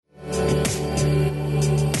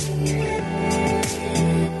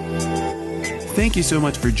Thank you so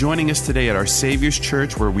much for joining us today at our Savior's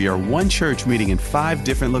Church, where we are one church meeting in 5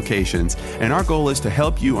 different locations. And our goal is to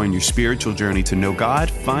help you on your spiritual journey to know God,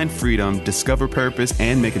 find freedom, discover purpose,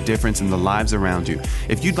 and make a difference in the lives around you.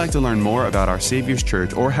 If you'd like to learn more about our Savior's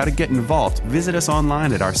Church or how to get involved, visit us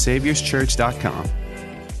online at oursaviorschurch.com.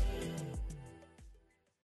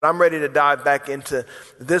 I'm ready to dive back into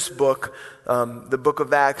this book, the book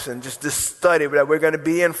of Acts, and just this study that we're going to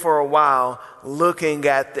be in for a while, looking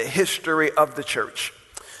at the history of the church,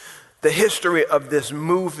 the history of this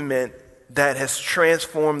movement that has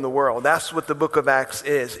transformed the world. That's what the book of Acts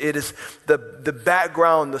is. It is the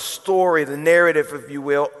background, the story, the narrative, if you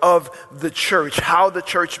will, of the church, how the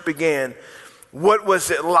church began. What was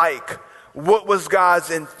it like? What was God's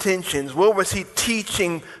intentions? What was he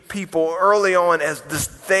teaching people early on as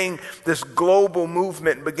this global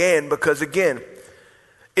movement began? Because again,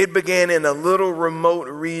 it began in a little remote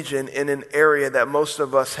region in an area that most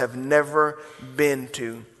of us have never been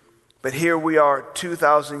to. But here we are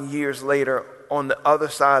 2,000 years later on the other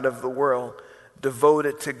side of the world,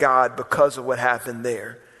 devoted to God because of what happened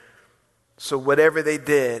there. So whatever they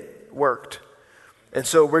did worked. And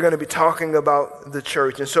so we're going to be talking about the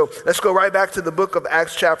church. And so let's go right back to the book of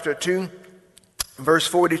Acts chapter 2, verse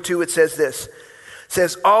 42. It says this. It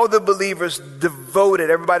says, all the believers devoted,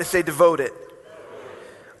 everybody say devoted.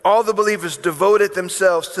 All the believers devoted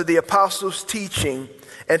themselves to the apostles' teaching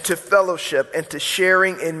and to fellowship and to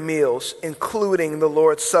sharing in meals, including the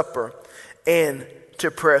Lord's Supper and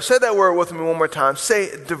to prayer. Say that word with me one more time. Say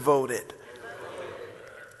devoted.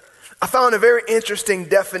 I found a very interesting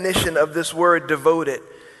definition of this word devoted,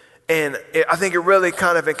 and I think it really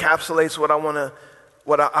kind of encapsulates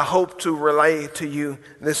what I hope to relay to you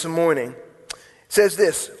this morning. It says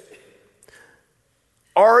this: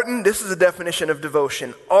 ardent, this is a definition of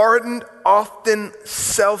devotion, ardent, often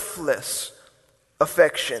selfless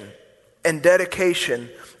affection and dedication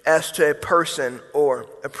as to a person or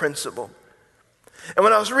a principle. And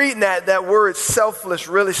when I was reading that word selfless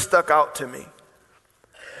really stuck out to me.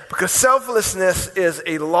 Because selflessness is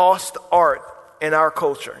a lost art in our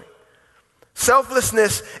culture.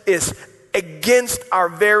 Selflessness is against our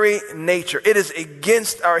very nature. It is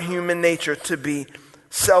against our human nature to be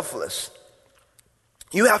selfless.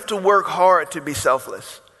 You have to work hard to be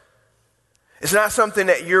selfless. It's not something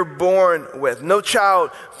that you're born with. No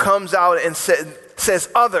child comes out and says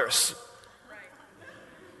others.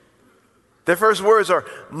 Their first words are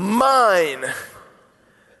mine.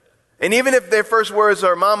 And even if their first words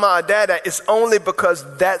are mama or dada, it's only because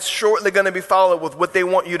that's shortly going to be followed with what they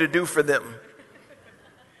want you to do for them.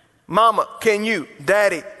 Mama, can you?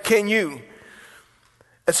 Daddy, can you?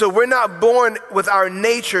 And so we're not born with our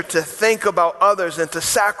nature to think about others and to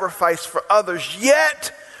sacrifice for others,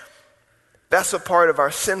 yet that's a part of our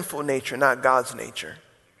sinful nature, not God's nature.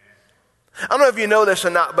 I don't know if you know this or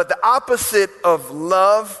not, but the opposite of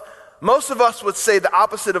love, most of us would say the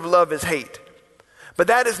opposite of love is hate. But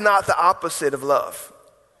that is not the opposite of love.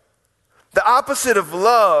 The opposite of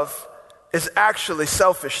love is actually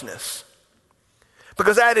selfishness.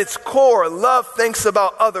 Because at its core, love thinks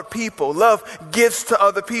about other people. Love gives to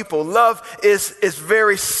other people. Love is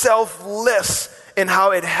very selfless in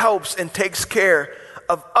how it helps and takes care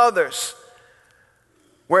of others.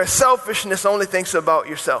 Whereas selfishness only thinks about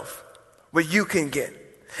yourself, what you can get.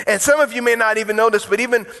 And some of you may not even know this, but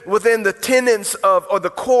even within the tenets of, or the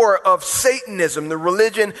core of Satanism, the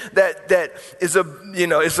religion that is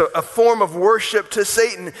a form of worship to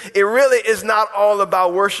Satan, it really is not all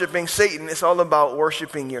about worshiping Satan. It's all about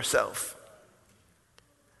worshiping yourself.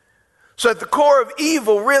 So at the core of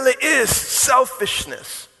evil really is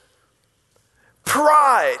selfishness.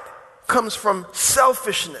 Pride comes from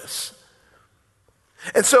selfishness.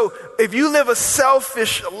 And so if you live a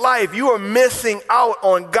selfish life, you are missing out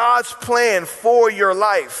on God's plan for your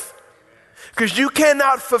life. Because you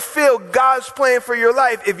cannot fulfill God's plan for your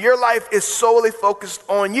life if your life is solely focused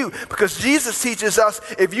on you. Because Jesus teaches us,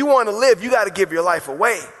 if you want to live, you got to give your life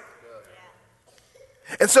away.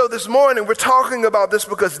 And so this morning we're talking about this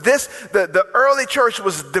because the early church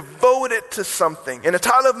was devoted to something. And the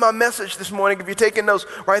title of my message this morning, if you're taking notes,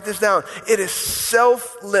 write this down. It is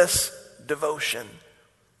selfless devotion.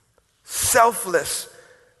 Selfless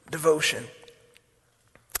devotion.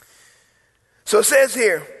 So it says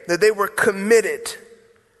here that they were committed,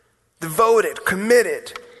 devoted,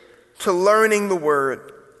 committed to learning the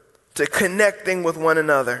word, to connecting with one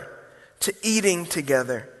another, to eating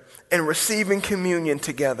together and receiving communion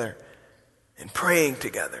together and praying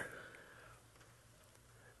together.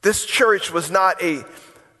 This church was not a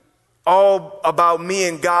all about me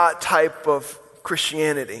and God type of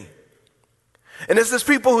Christianity. And it's this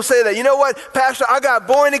people who say that, you know what, Pastor, I got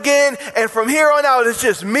born again, and from here on out, it's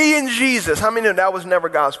just me and Jesus. How many know that was never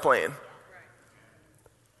God's plan?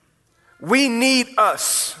 We need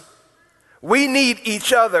us. We need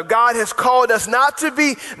each other. God has called us not to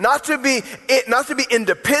be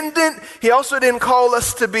independent. He also didn't call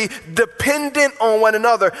us to be dependent on one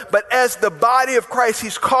another. But as the body of Christ,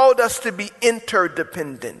 He's called us to be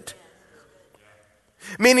interdependent.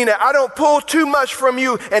 Meaning that I don't pull too much from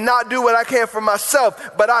you and not do what I can for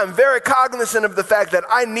myself, but I'm very cognizant of the fact that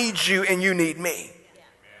I need you and you need me.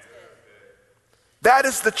 That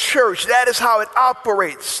is the church. That is how it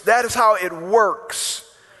operates. That is how it works.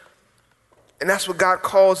 And that's what God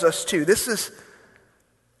calls us to. This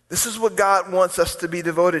is what God wants us to be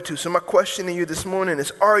devoted to. So my question to you this morning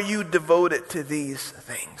is, are you devoted to these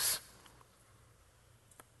things?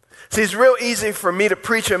 See, it's real easy for me to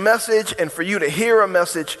preach a message and for you to hear a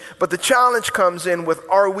message, but the challenge comes in with,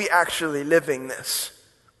 are we actually living this?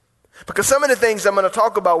 Because some of the things I'm going to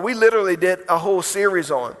talk about, we literally did a whole series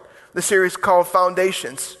on. The series called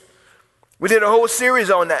Foundations. We did a whole series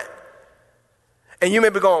on that. And you may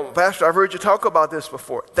be going, Pastor, I've heard you talk about this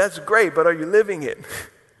before. That's great, but are you living it?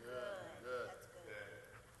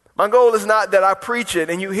 My goal is not that I preach it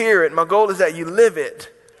and you hear it. My goal is that you live it.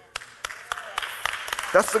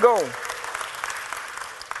 That's the goal.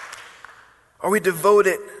 Are we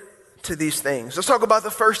devoted to these things? Let's talk about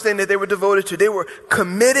the first thing that they were devoted to. They were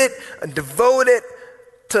committed and devoted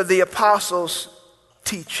to the apostles'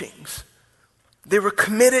 teachings. They were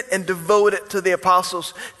committed and devoted to the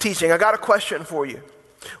apostles' teaching. I got a question for you.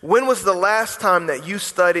 When was the last time that you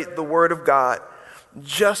studied the Word of God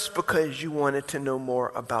just because you wanted to know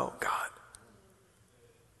more about God?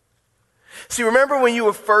 See, remember when you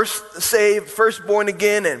were first saved, first born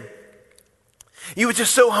again, and you were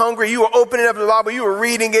just so hungry, you were opening up the Bible, you were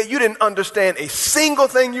reading it, you didn't understand a single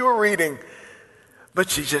thing you were reading,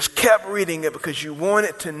 but you just kept reading it because you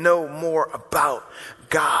wanted to know more about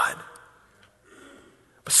God.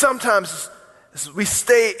 But sometimes as we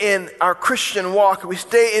stay in our Christian walk, we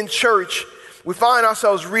stay in church, we find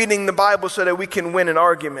ourselves reading the Bible so that we can win an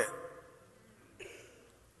argument.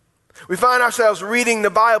 We find ourselves reading the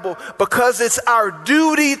Bible because it's our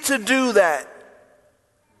duty to do that.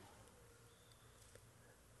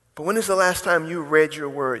 But when is the last time you read your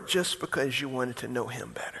word just because you wanted to know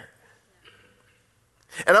Him better?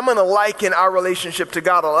 And I'm going to liken our relationship to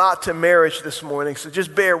God a lot to marriage this morning, so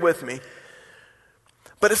just bear with me.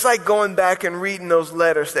 But it's like going back and reading those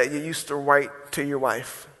letters that you used to write to your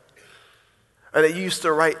wife, or that you used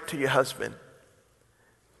to write to your husband.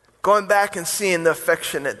 Going back and seeing the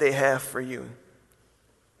affection that they have for you.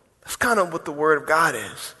 That's kind of what the Word of God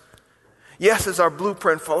is. Yes, it's our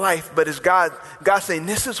blueprint for life, but it's God saying,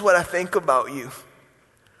 this is what I think about you.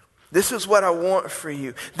 This is what I want for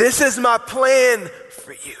you. This is my plan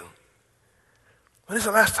for you. When is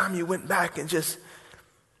the last time you went back and just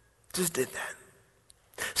did that?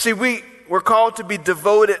 See, we're called to be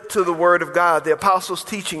devoted to the Word of God. The apostles'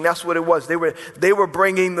 teaching, that's what it was. They were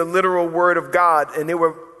bringing the literal Word of God, and they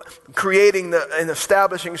were creating and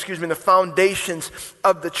establishing the foundations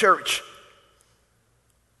of the church.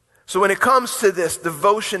 So when it comes to this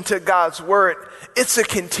devotion to God's Word, it's a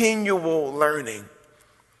continual learning.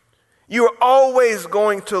 You're always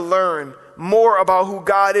going to learn more about who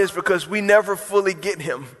God is because we never fully get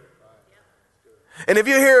Him. And if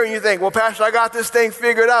you're here and you think, well, Pastor, I got this thing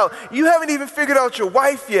figured out. You haven't even figured out your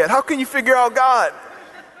wife yet. How can you figure out God?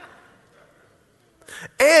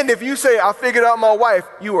 And if you say, I figured out my wife,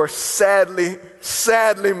 you are sadly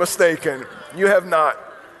mistaken. You have not.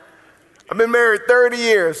 I've been married 30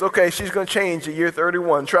 years. Okay, she's going to change at year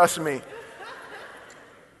 31. Trust me.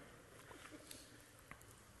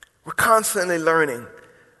 We're constantly learning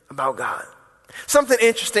about God. Something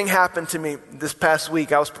interesting happened to me this past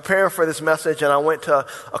week. I was preparing for this message, and I went to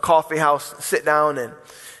a coffee house, sit down, and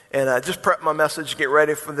just prep my message, get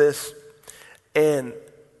ready for this. And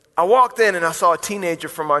I walked in, and I saw a teenager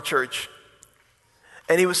from our church.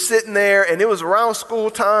 And he was sitting there, and it was around school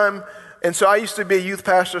time. And so I used to be a youth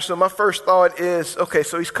pastor, so my first thought is, okay,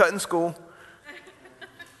 so he's cutting school.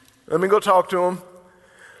 Let me go talk to him.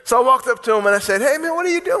 So I walked up to him, and I said, hey, man, what are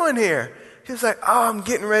you doing here? He was like, oh, I'm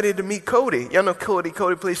getting ready to meet Cody. Y'all know Cody.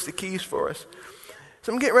 Cody placed the keys for us.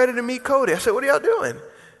 So I'm getting ready to meet Cody. I said, what are y'all doing?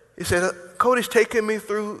 He said, Cody's taking me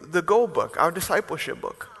through the Gold Book, our discipleship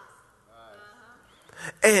book.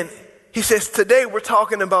 And he says, today we're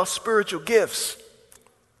talking about spiritual gifts.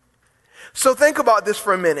 So think about this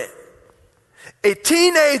for a minute. A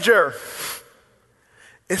teenager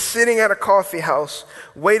is sitting at a coffee house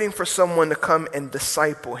waiting for someone to come and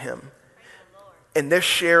disciple him. And they're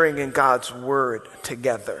sharing in God's Word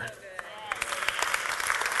together.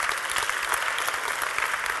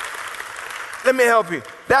 Let me help you.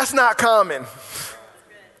 That's not common.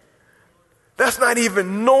 That's not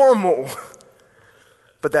even normal.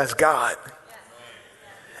 But that's God.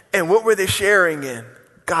 And what were they sharing in?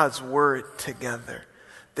 God's word together.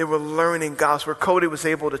 They were learning God's word. Cody was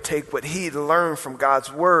able to take what he learned from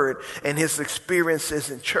God's word and his experiences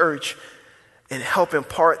in church and help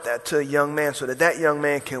impart that to a young man so that that young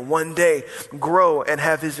man can one day grow and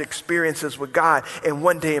have his experiences with God and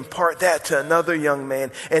one day impart that to another young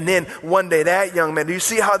man. And then one day that young man, do you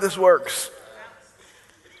see how this works?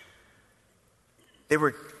 They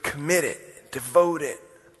were committed, devoted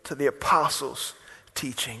to the apostles'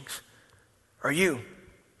 teachings. Are you?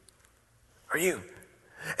 Are you?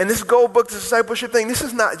 And this gold book, this discipleship thing, this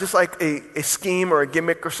is not just like a scheme or a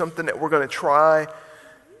gimmick or something that we're going to try.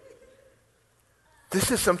 This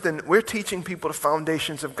is something, we're teaching people the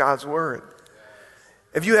foundations of God's word.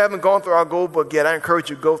 If you haven't gone through our gold book yet, I encourage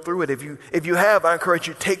you to go through it. If you have, I encourage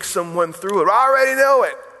you to take someone through it. I already know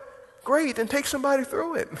it. Great, then take somebody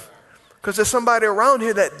through it. Because there's somebody around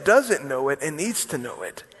here that doesn't know it and needs to know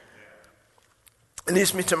it. It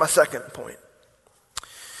leads me to my second point.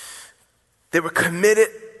 They were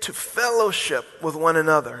committed to fellowship with one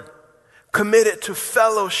another. Committed to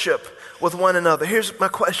fellowship with one another. Here's my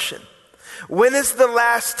question. When is the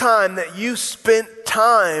last time that you spent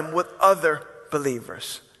time with other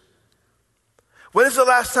believers? When is the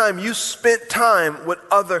last time you spent time with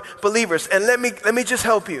other believers? And let me just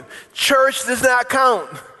help you. Church does not count.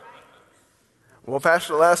 Well,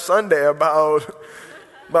 Pastor, last Sunday, about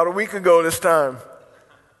a week ago this time,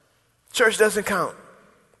 church doesn't count.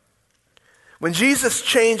 When Jesus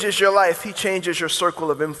changes your life, he changes your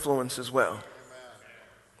circle of influence as well.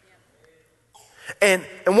 And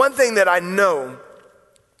one thing that I know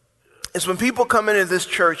is when people come into this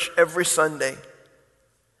church every Sunday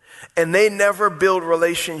and they never build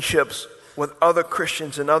relationships with other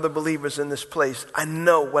Christians and other believers in this place, I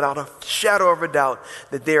know without a shadow of a doubt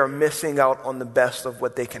that they are missing out on the best of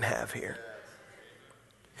what they can have here.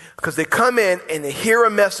 Because they come in and they hear a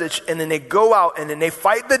message and then they go out and then they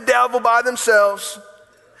fight the devil by themselves.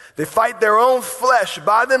 They fight their own flesh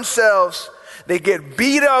by themselves. They get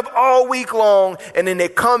beat up all week long and then they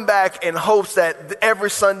come back in hopes that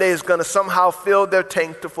every Sunday is going to somehow fill their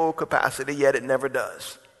tank to full capacity, yet it never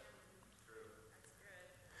does.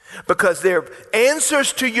 Because there are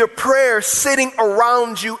answers to your prayers sitting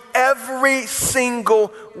around you every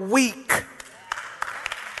single week.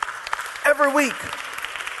 Every week.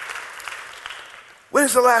 When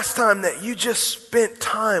is the last time that you just spent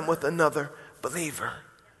time with another believer?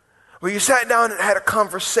 Where you sat down and had a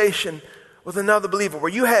conversation with another believer,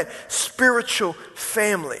 where you had spiritual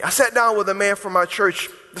family. I sat down with a man from our church,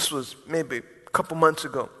 this was maybe a couple months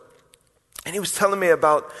ago, and he was telling me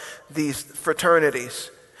about these fraternities.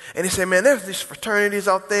 And he said, man, there's these fraternities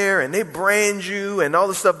out there, and they brand you and all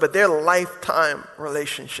this stuff, but they're lifetime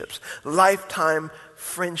relationships, lifetime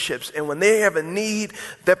friendships. And when they have a need,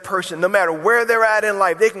 that person, no matter where they're at in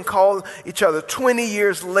life, they can call each other 20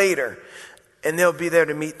 years later, and they'll be there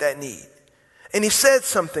to meet that need. And he said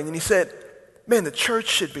something, and he said, man, the church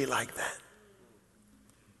should be like that.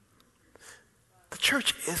 The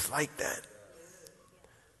church is like that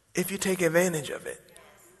if you take advantage of it.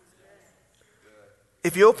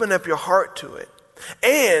 If you open up your heart to it.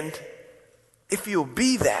 And if you'll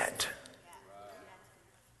be that.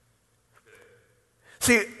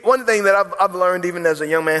 See, one thing that I've learned even as a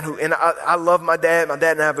young man and I love my dad. My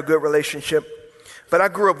dad and I have a good relationship. But I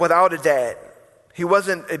grew up without a dad. He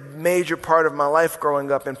wasn't a major part of my life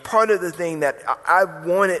growing up. And part of the thing that I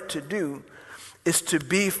wanted to do is to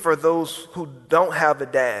be for those who don't have a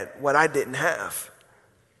dad what I didn't have.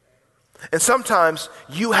 And sometimes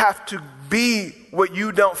you have to be what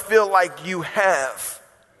you don't feel like you have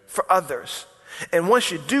for others. And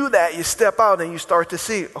once you do that, you step out and you start to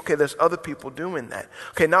see, okay, there's other people doing that.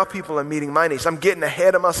 Okay, now people are meeting my needs. I'm getting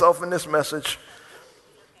ahead of myself in this message.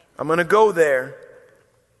 I'm going to go there.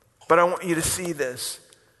 But I want you to see this.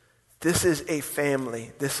 This is a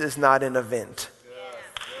family. This is not an event.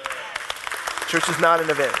 Church is not an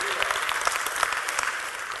event.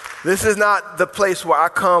 This is not the place where I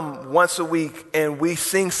come once a week and we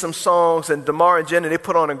sing some songs and Damar and Jenna, they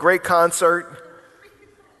put on a great concert.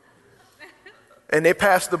 And they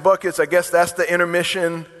pass the buckets. I guess that's the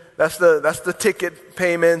intermission. That's the ticket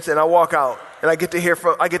payments, and I walk out. And I get to hear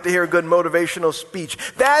a good motivational speech.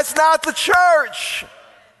 That's not the church.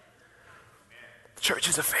 The church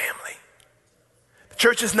is a family. The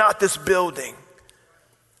church is not this building.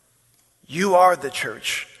 You are the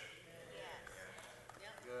church.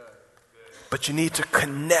 But you need to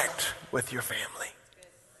connect with your family.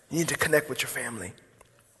 You need to connect with your family.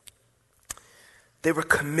 They were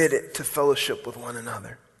committed to fellowship with one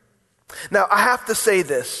another. Now, I have to say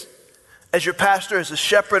this. As your pastor, as a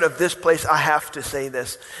shepherd of this place, I have to say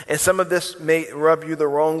this. And some of this may rub you the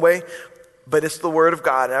wrong way, but it's the word of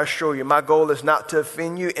God. And I assure you, my goal is not to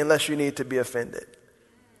offend you unless you need to be offended.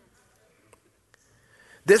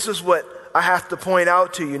 This is what I have to point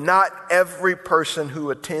out to you. Not every person who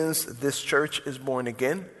attends this church is born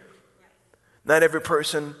again. Not every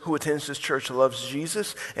person who attends this church loves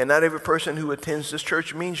Jesus. And not every person who attends this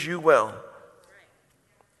church means you well.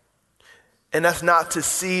 And that's not to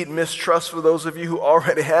seed mistrust for those of you who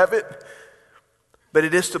already have it, but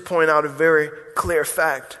it is to point out a very clear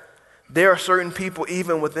fact. There are certain people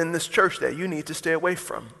even within this church that you need to stay away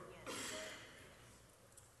from.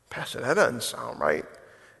 Pastor, that doesn't sound right.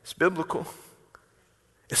 It's biblical.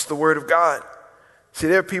 It's the word of God. See,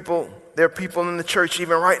 there are people in the church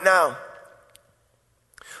even right now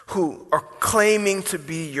who are claiming to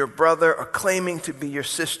be your brother or claiming to be your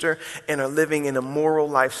sister and are living an immoral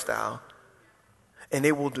lifestyle. And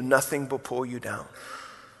they will do nothing but pull you down.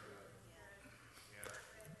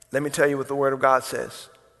 Let me tell you what the Word of God says.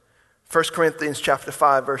 1 Corinthians chapter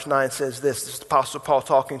 5, verse 9 says this. This is the Apostle Paul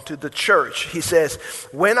talking to the church. He says,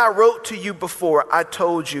 when I wrote to you before, I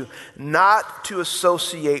told you not to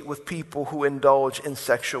associate with people who indulge in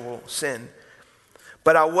sexual sin.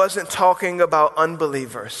 But I wasn't talking about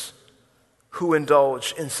unbelievers who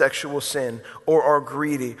indulge in sexual sin or are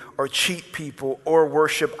greedy or cheat people or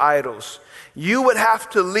worship idols. You would have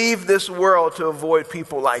to leave this world to avoid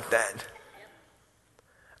people like that.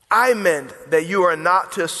 I meant that you are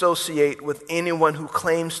not to associate with anyone who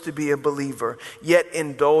claims to be a believer, yet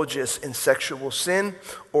indulges in sexual sin,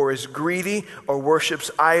 or is greedy, or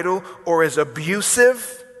worships idol, or is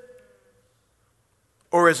abusive,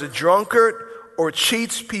 or is a drunkard, or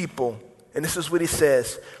cheats people. And this is what he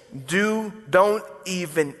says, don't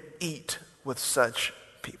even eat with such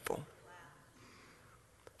people.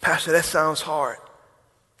 Pastor, that sounds hard.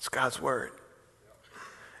 It's God's word.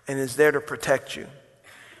 And it's there to protect you.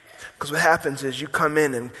 Because what happens is you come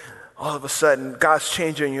in and all of a sudden God's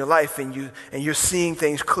changing your life and you're seeing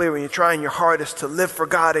things clear and you're trying your hardest to live for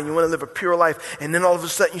God and you want to live a pure life. And then all of a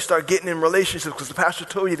sudden you start getting in relationships because the pastor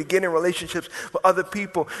told you to get in relationships with other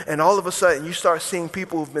people. And all of a sudden you start seeing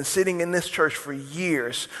people who've been sitting in this church for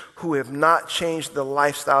years who have not changed the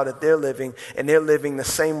lifestyle that they're living, and they're living the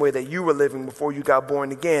same way that you were living before you got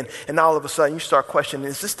born again. And all of a sudden you start questioning,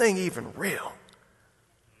 is this thing even real?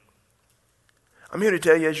 I'm here to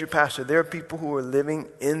tell you as your pastor, there are people who are living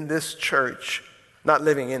in this church, not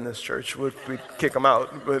living in this church, we'd kick them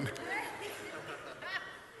out,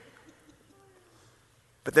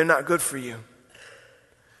 but they're not good for you.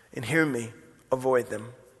 And hear me, avoid them.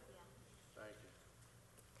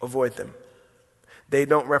 Avoid them. They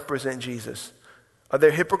don't represent Jesus. Are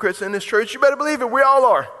there hypocrites in this church? You better believe it. We all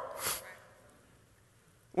are.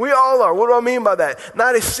 We all are. What do I mean by that?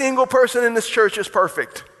 Not a single person in this church is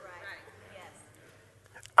perfect.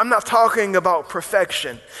 I'm not talking about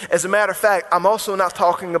perfection. As a matter of fact, I'm also not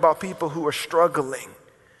talking about people who are struggling.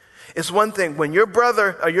 It's one thing, when your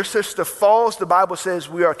brother or your sister falls, the Bible says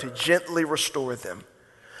we are to gently restore them.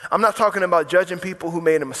 I'm not talking about judging people who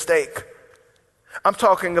made a mistake. I'm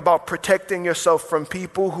talking about protecting yourself from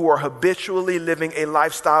people who are habitually living a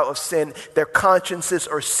lifestyle of sin. Their consciences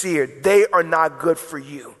are seared. They are not good for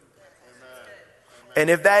you. And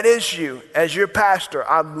if that is you, as your pastor,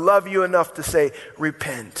 I love you enough to say,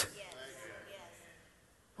 repent.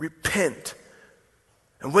 Repent.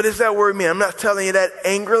 And what does that word mean? I'm not telling you that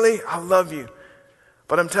angrily. I love you.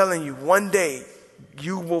 But I'm telling you, one day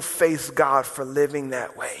you will face God for living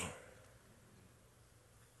that way.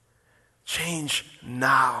 Change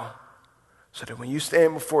now, so that when you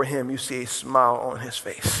stand before him, you see a smile on his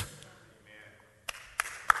face.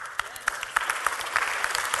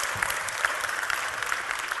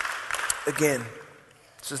 Again,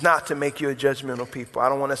 this is not to make you a judgmental people. I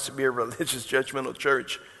don't want us to be a religious, judgmental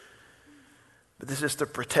church. But this is to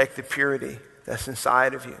protect the purity that's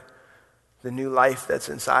inside of you, the new life that's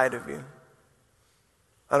inside of you.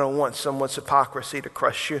 I don't want someone's hypocrisy to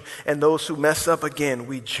crush you. And those who mess up, again,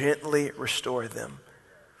 we gently restore them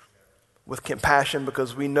with compassion,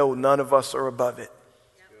 because we know none of us are above it.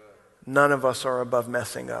 None of us are above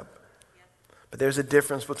messing up. But there's a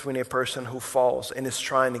difference between a person who falls and is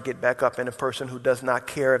trying to get back up and a person who does not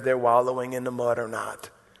care if they're wallowing in the mud or not.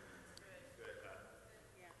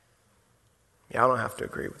 Yeah, I don't have to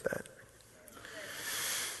agree with that.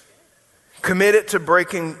 Committed to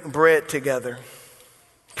breaking bread together.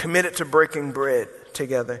 Committed to breaking bread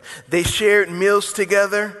together. They shared meals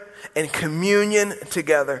together and communion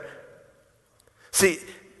together. See,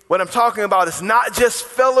 what I'm talking about is not just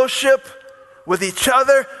fellowship, with each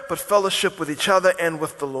other, but fellowship with each other and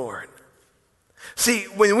with the Lord. See,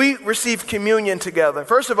 when we receive communion together,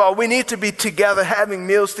 first of all, we need to be together, having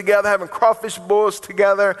meals together, having crawfish boils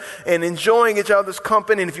together, and enjoying each other's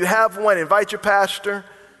company. And if you have one, invite your pastor.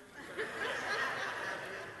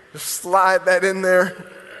 Just slide that in there.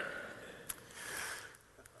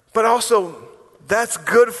 But also, that's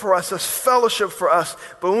good for us, that's fellowship for us.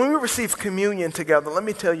 But when we receive communion together, let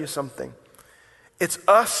me tell you something. It's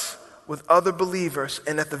us with other believers,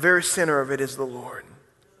 and at the very center of it is the Lord.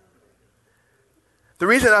 The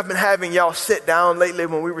reason I've been having y'all sit down lately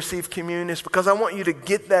when we receive communion is because I want you to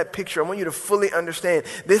get that picture. I want you to fully understand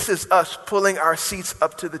this is us pulling our seats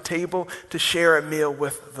up to the table to share a meal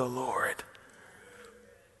with the Lord.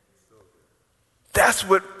 That's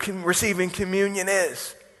what receiving communion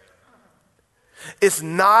is. It's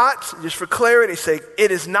not, just for clarity's sake, it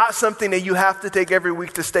is not something that you have to take every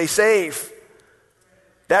week to stay safe.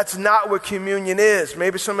 That's not what communion is.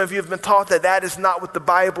 Maybe some of you have been taught that that is not what the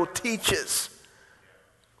Bible teaches.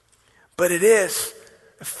 But it is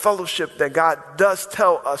a fellowship that God does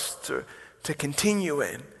tell us to continue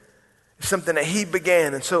in. It's something that He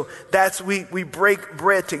began. And so that's, we break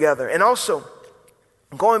bread together. And also,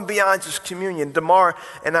 going beyond just communion, Damar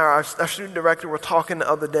and our student director were talking the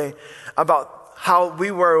other day about how we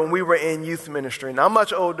were when we were in youth ministry. Now, I'm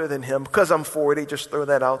much older than him because I'm 40. Just throw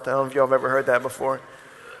that out there. I don't know if y'all have ever heard that before.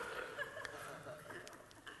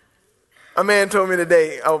 A man told me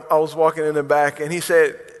today, I was walking in the back, and he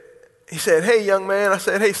said, "Hey, young man." I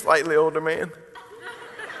said, "Hey, slightly older man."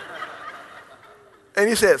 And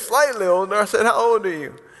he said, "Slightly older?" I said, "How old are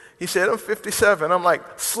you?" He said, "I'm 57. I'm like,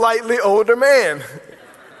 "Slightly older man."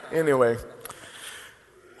 Anyway.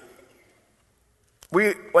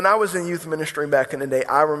 When I was in youth ministry back in the day,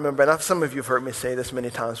 I remember, and some of you have heard me say this many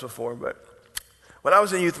times before, but when I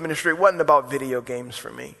was in youth ministry, it wasn't about video games for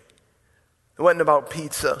me. It wasn't about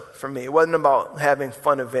pizza for me. It wasn't about having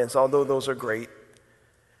fun events, although those are great.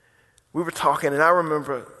 We were talking, and I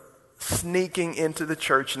remember sneaking into the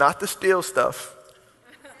church, not to steal stuff,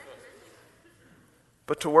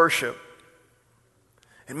 but to worship.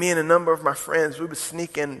 And me and a number of my friends, we would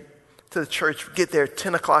sneak in to the church, get there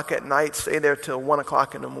 10 o'clock at night, stay there till 1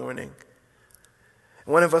 o'clock in the morning.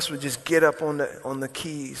 And one of us would just get up on the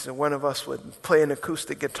keys, and one of us would play an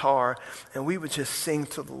acoustic guitar, and we would just sing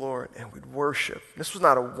to the Lord, and we'd worship. This was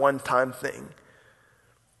not a one-time thing.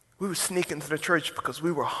 We would sneak into the church because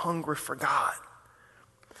we were hungry for God,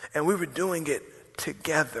 and we were doing it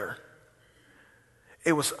together.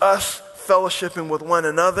 It was us fellowshipping with one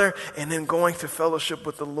another and then going to fellowship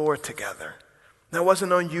with the Lord together. That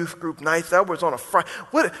wasn't on youth group nights. That was on a Friday.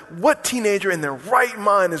 What teenager in their right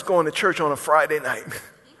mind is going to church on a Friday night?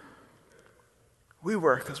 We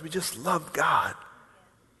were, because we just loved God.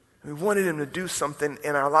 We wanted Him to do something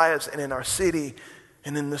in our lives and in our city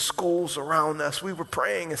and in the schools around us. We were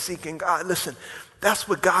praying and seeking God. Listen, that's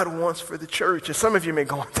what God wants for the church. And some of you may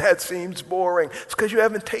go, "That seems boring." It's because you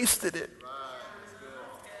haven't tasted it.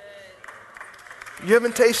 You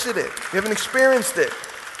haven't tasted it. You haven't experienced it.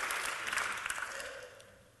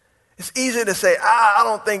 It's easy to say, I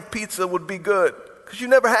don't think pizza would be good, because you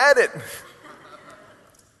never had it.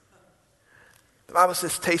 The Bible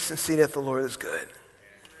says, "Taste and see that the Lord is good."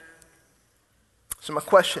 So my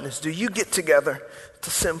question is, do you get together to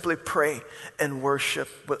simply pray and worship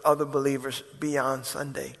with other believers beyond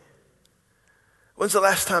Sunday? When's the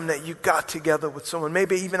last time that you got together with someone,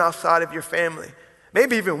 maybe even outside of your family,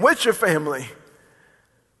 maybe even with your family,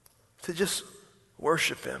 to just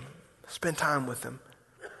worship Him, spend time with Him?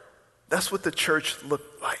 That's what the church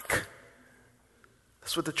looked like.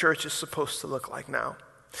 That's what the church is supposed to look like now.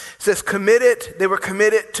 It says they were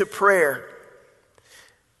committed to prayer.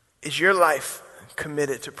 Is your life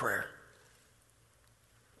committed to prayer?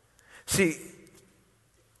 See,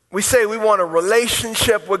 we say we want a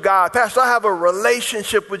relationship with God. "Pastor, I have a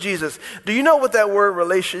relationship with Jesus." Do you know what that word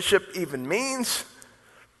relationship even means?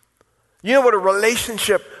 You know what a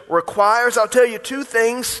relationship requires? I'll tell you two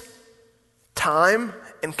things: time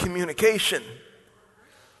and communication.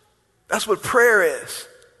 That's what prayer is.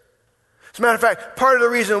 As a matter of fact, part of the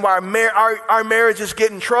reason why our marriages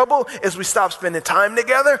get in trouble is we stop spending time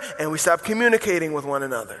together and we stop communicating with one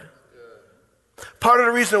another. Part of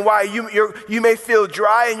the reason why you may feel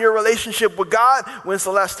dry in your relationship with God, when's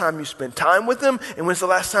the last time you spent time with Him, and when's the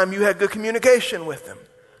last time you had good communication with Him?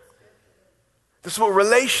 This is what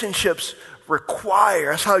relationships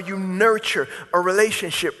require. That's how you nurture a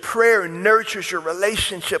relationship. Prayer nurtures your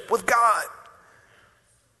relationship with God.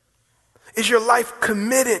 Is your life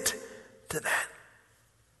committed to that?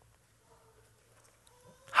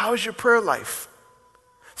 How is your prayer life?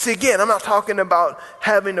 See, again, I'm not talking about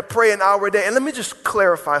having to pray an hour a day. And let me just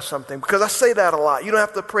clarify something, because I say that a lot. You don't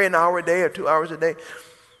have to pray an hour a day or 2 hours a day.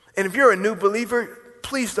 And if you're a new believer,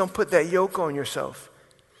 please don't put that yoke on yourself.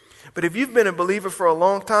 But if you've been a believer for a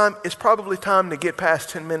long time, it's probably time to get past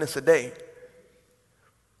 10 minutes a day.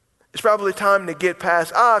 It's probably time to get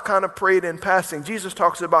past, I kind of prayed in passing. Jesus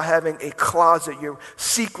talks about having a closet, your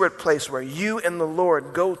secret place where you and the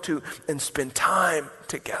Lord go to and spend time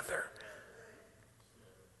together.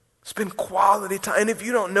 Spend quality time. And if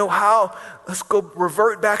you don't know how, let's go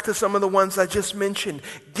revert back to some of the ones I just mentioned.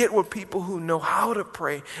 Get with people who know how to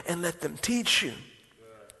pray and let them teach you.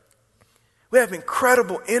 We have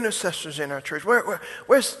incredible intercessors in our church.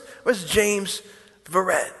 Where's James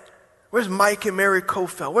Verrett? Where's Mike and Mary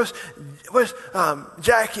Kofeld? Where's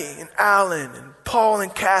Jackie and Alan and Paul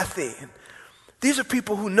and Kathy? And these are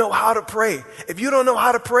people who know how to pray. If you don't know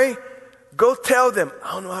how to pray, go tell them,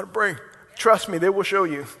 I don't know how to pray. Trust me, they will show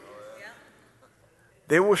you.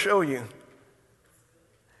 They will show you.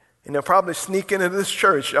 And they'll probably sneak into this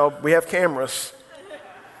church. We have cameras.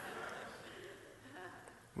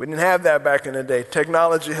 We didn't have that back in the day.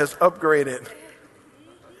 Technology has upgraded.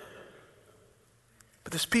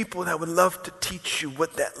 But there's people that would love to teach you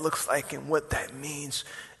what that looks like and what that means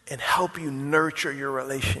and help you nurture your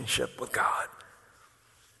relationship with God.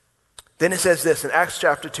 Then it says this in Acts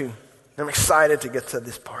chapter 2. I'm excited to get to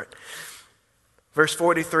this part. Verse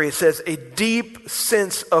 43, it says, a deep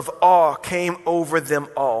sense of awe came over them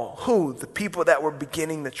all. Who? The people that were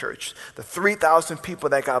beginning the church. The 3,000 people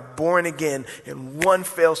that got born again in one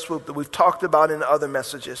fell swoop that we've talked about in other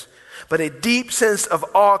messages. But a deep sense of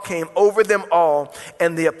awe came over them all,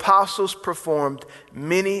 and the apostles performed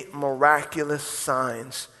many miraculous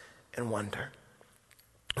signs and wonders.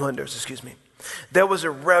 There was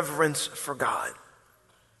a reverence for God.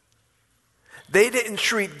 They didn't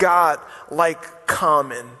treat God like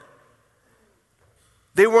common.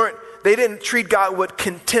 They didn't treat God with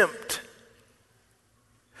contempt.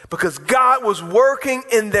 Because God was working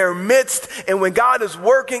in their midst, and when God is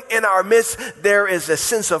working in our midst, there is a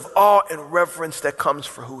sense of awe and reverence that comes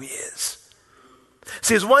for who he is.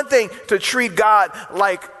 See, it's one thing to treat God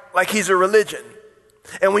like he's a religion.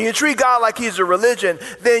 And when you treat God like he's a religion,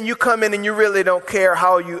 then you come in and you really don't care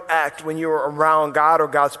how you act when you're around God or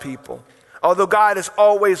God's people. Although God is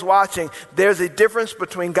always watching, there's a difference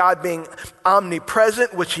between God being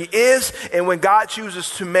omnipresent, which he is, and when God chooses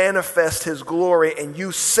to manifest his glory and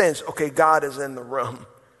you sense, okay, God is in the room.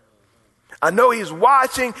 I know he's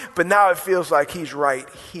watching, but now it feels like he's right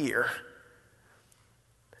here.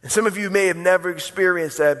 And some of you may have never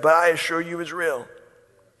experienced that, but I assure you it's real.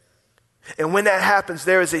 And when that happens,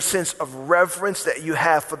 there is a sense of reverence that you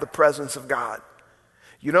have for the presence of God.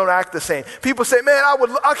 You don't act the same. People say, man, I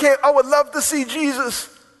would love to see Jesus.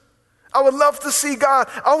 I would love to see God.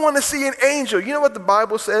 I want to see an angel. You know what the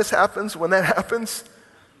Bible says happens when that happens?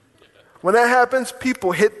 When that happens,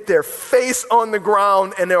 people hit their face on the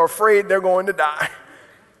ground and they're afraid they're going to die.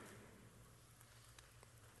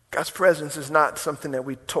 God's presence is not something that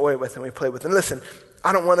we toy with and we play with. And listen,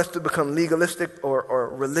 I don't want us to become legalistic or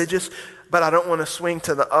religious, but I don't want to swing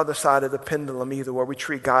to the other side of the pendulum either, where we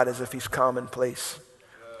treat God as if he's commonplace.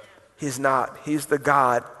 He's not. He's the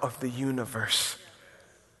God of the universe.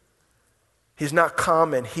 He's not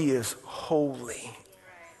common. He is holy.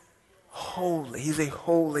 Holy. He's a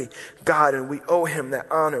holy God, and we owe him that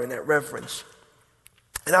honor and that reverence.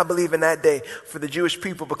 And I believe in that day for the Jewish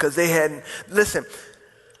people, because they hadn't, listen,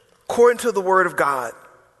 according to the word of God,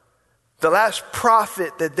 the last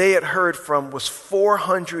prophet that they had heard from was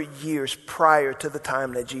 400 years prior to the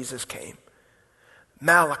time that Jesus came.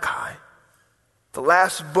 Malachi. The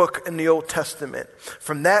last book in the Old Testament.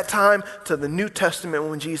 From that time to the New Testament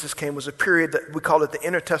when Jesus came was a period that we call it the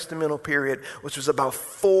intertestamental period, which was about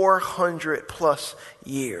 400 plus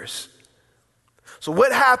years. So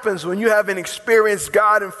what happens when you haven't experienced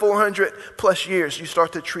God in 400 plus years? You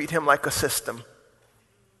start to treat him like a system.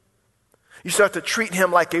 You start to treat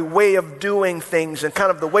him like a way of doing things and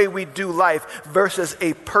kind of the way we do life versus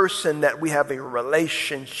a person that we have a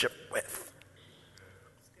relationship with.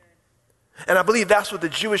 And I believe that's what the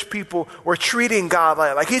Jewish people were treating God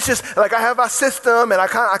like. Like he's just, like I have my system and I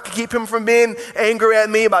can keep him from being angry at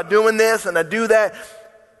me by doing this and I do that.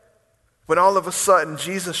 When all of a sudden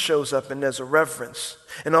Jesus shows up and there's a reverence.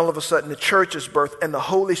 And all of a sudden the church is birthed and the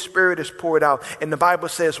Holy Spirit is poured out. And the Bible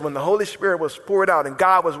says when the Holy Spirit was poured out and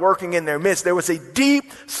God was working in their midst, there was a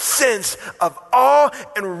deep sense of awe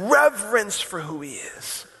and reverence for who he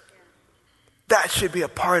is. That should be a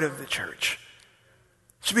part of the church.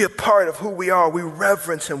 Should be a part of who we are. We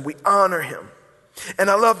reverence him. We honor him. And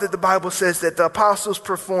I love that the Bible says that the apostles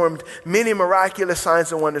performed many miraculous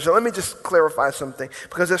signs and wonders. So let me just clarify something,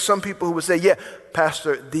 because there's some people who would say, yeah,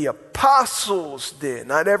 Pastor, the apostles did,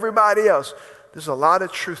 not everybody else. There's a lot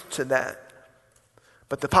of truth to that.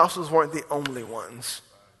 But the apostles weren't the only ones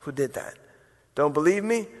who did that. Don't believe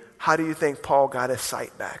me? How do you think Paul got his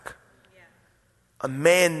sight back? A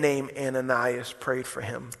man named Ananias prayed for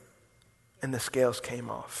him, and the scales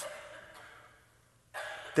came off.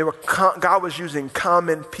 God was using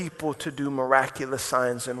common people to do miraculous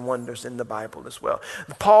signs and wonders in the Bible as well.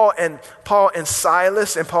 Paul and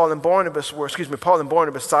Silas and Paul and Barnabas,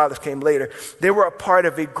 Silas came later. They were a part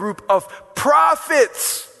of a group of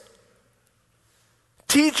prophets,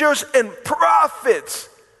 teachers and prophets,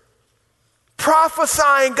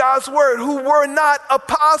 prophesying God's word, who were not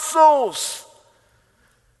apostles.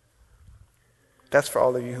 That's for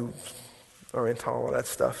all of you who are into all that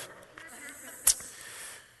stuff.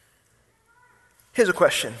 Here's a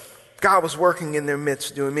question. God was working in their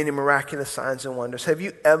midst, doing many miraculous signs and wonders. Have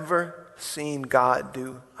you ever seen God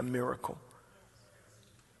do a miracle?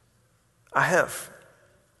 I have.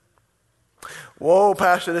 Whoa,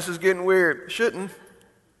 Pastor, this is getting weird. Shouldn't.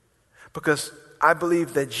 Because I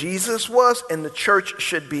believe that Jesus was, and the church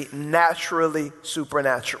should be naturally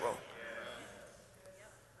supernatural.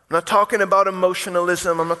 I'm not talking about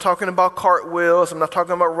emotionalism. I'm not talking about cartwheels. I'm not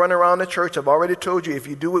talking about running around the church. I've already told you, if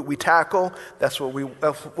you do it, we tackle. That's what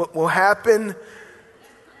will happen.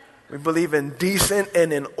 We believe in decent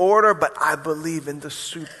and in order, but I believe in the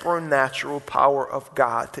supernatural power of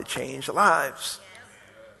God to change lives.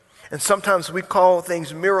 And sometimes we call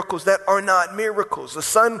things miracles that are not miracles. The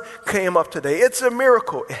sun came up today. It's a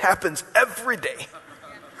miracle. It happens every day.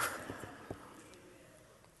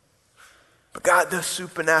 But God does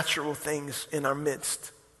supernatural things in our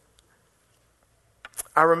midst.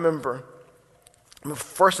 I remember,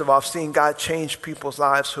 first of all, seeing God change people's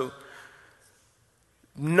lives who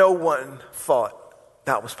no one thought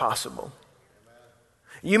that was possible.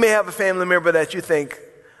 You may have a family member that you think,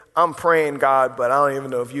 I'm praying God, but I don't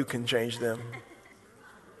even know if you can change them.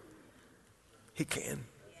 He can.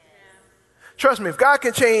 Trust me, if God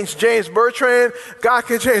can change James Bertrand, God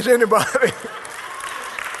can change anybody.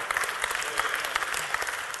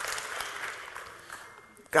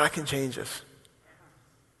 God can change us.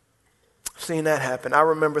 Seeing that happen. I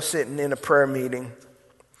remember sitting in a prayer meeting.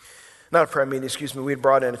 Not a prayer meeting, excuse me. We'd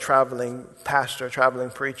brought in a traveling pastor, a traveling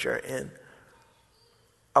preacher. And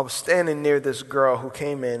I was standing near this girl who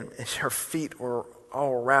came in, and her feet were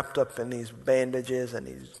all wrapped up in these bandages and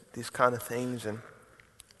these kind of things. And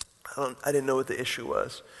I didn't know what the issue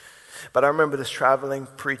was. But I remember this traveling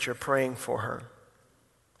preacher praying for her.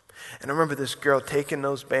 And I remember this girl taking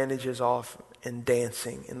those bandages off and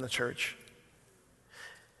dancing in the church.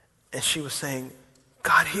 And she was saying,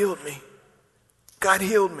 God healed me. God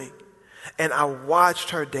healed me. And I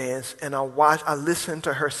watched her dance, and I listened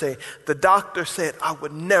to her say, the doctor said I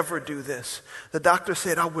would never do this. The doctor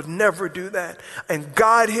said I would never do that. And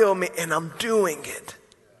God healed me, and I'm doing it.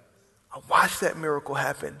 I watched that miracle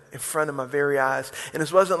happen in front of my very eyes. And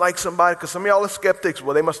this wasn't like somebody, because some of y'all are skeptics.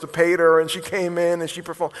 Well, they must have paid her and she came in and she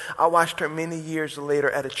performed. I watched her many years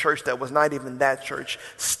later at a church that was not even that church,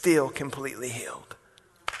 still completely healed.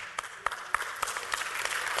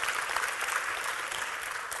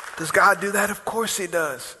 Does God do that? Of course he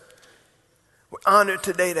does. We're honored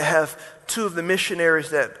today to have two of the missionaries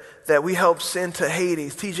that we helped send to Haiti,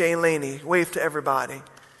 TJ and Laney. Wave to everybody.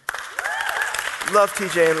 Love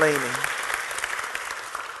TJ and Laney.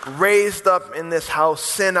 Raised up in this house,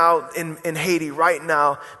 sent out in Haiti right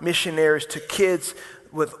now, missionaries to kids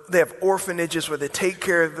they have orphanages where they take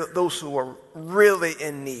care of those who are really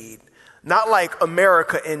in need. Not like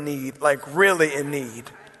America in need, like really in need.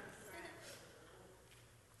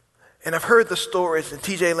 And I've heard the stories, and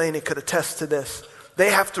TJ Laney could attest to this. They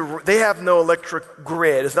have no electric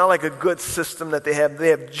grid. It's not like a good system that they have. They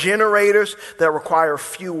have generators that require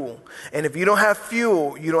fuel. And if you don't have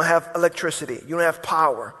fuel, you don't have electricity. You don't have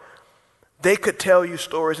power. They could tell you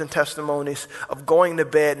stories and testimonies of going to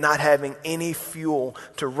bed not having any fuel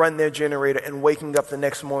to run their generator and waking up the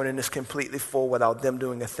next morning is completely full without them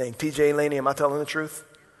doing a thing. TJ Laney, am I telling the truth?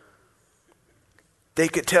 They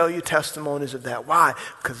could tell you testimonies of that. Why?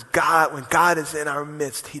 Because when God is in our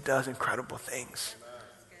midst, he does incredible things.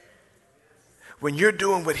 When you're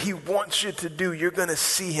doing what he wants you to do, you're going to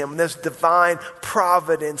see him. There's divine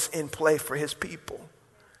providence in play for his people.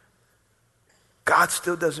 God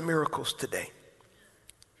still does miracles today.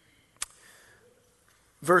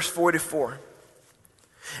 Verse 44.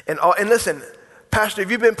 And listen, Pastor,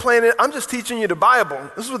 if you've been playing it, I'm just teaching you the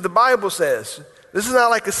Bible. This is what the Bible says. This is not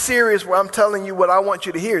like a series where I'm telling you what I want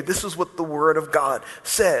you to hear. This is what the Word of God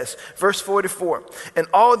says. Verse 44, and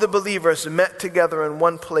all the believers met together in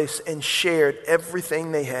one place and shared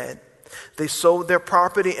everything they had. They sold their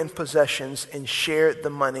property and possessions and shared the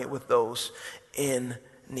money with those in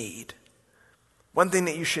need. One thing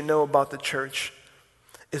that you should know about the church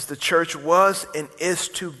is the church was and is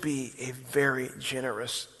to be a very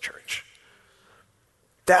generous church.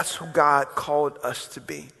 That's who God called us to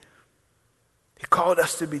be. He called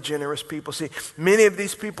us to be generous people. See, many of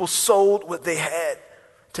these people sold what they had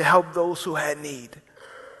to help those who had need.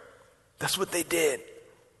 That's what they did.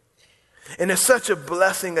 And there's such a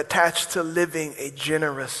blessing attached to living a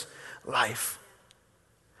generous life.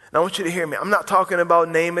 Now, I want you to hear me. I'm not talking about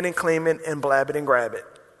name it and claim it and blab it and grab it.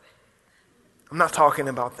 I'm not talking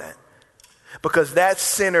about that. Because that's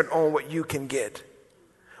centered on what you can get,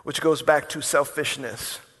 which goes back to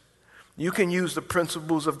selfishness. You can use the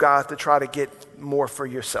principles of God to try to get more for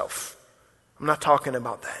yourself. I'm not talking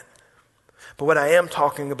about that. But what I am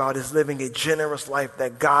talking about is living a generous life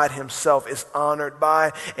that God himself is honored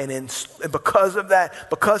by. And because of that,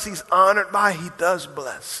 because he's honored by, he does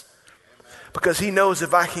bless. Because he knows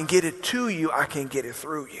if I can get it to you, I can get it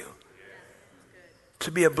through you.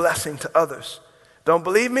 To be a blessing to others. Don't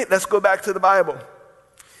believe me? Let's go back to the Bible.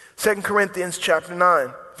 2 Corinthians chapter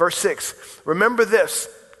 9, verse 6. Remember this.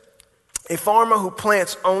 A farmer who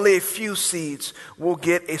plants only a few seeds will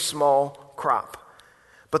get a small crop.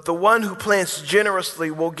 But the one who plants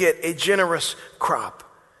generously will get a generous crop.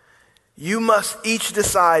 You must each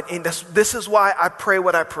decide, and this is why I pray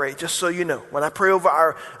what I pray, just so you know. When I pray over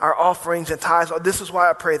our offerings and tithes, this is why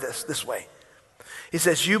I pray this way. He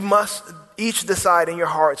says, you must each decide in your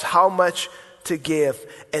hearts how much to give,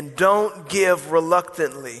 and don't give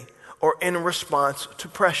reluctantly or in response to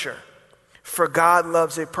pressure. For God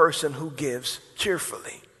loves a person who gives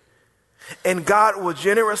cheerfully. And God will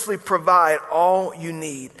generously provide all you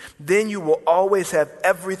need. Then you will always have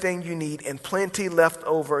everything you need and plenty left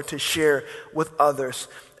over to share with others.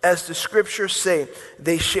 As the scriptures say,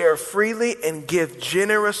 they share freely and give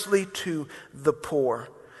generously to the poor.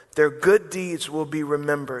 Their good deeds will be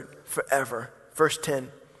remembered forever. Verse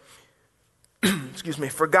 10. Excuse me.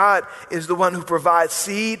 For God is the one who provides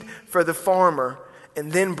seed for the farmer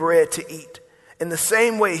and then bread to eat. In the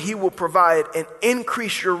same way, he will provide and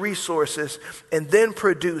increase your resources and then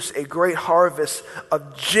produce a great harvest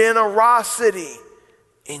of generosity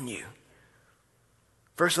in you.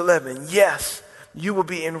 Verse 11, yes, you will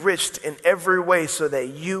be enriched in every way so that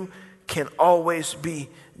you can always be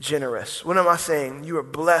generous. What am I saying? You are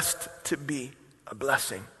blessed to be a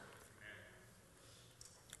blessing.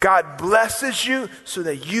 God blesses you so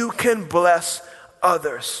that you can bless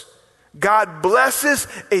others. God blesses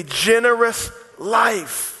a generous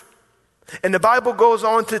life. And the Bible goes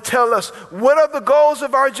on to tell us, what are the goals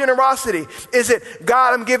of our generosity? Is it,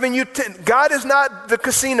 God, I'm giving you 10. God is not the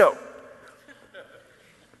casino.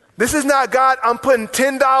 This is not, God, I'm putting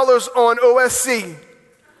 $10 on OSC.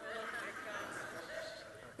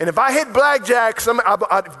 And if I hit blackjack,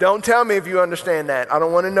 don't tell me if you understand that. I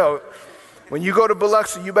don't want to know. When you go to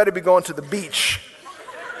Biloxi, you better be going to the beach.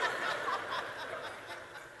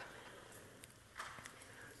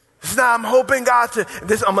 Now I'm hoping God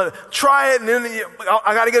I'm going to try it and then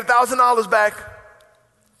I got to get $1,000 back.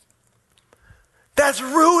 That's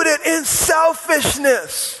rooted in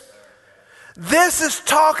selfishness. This is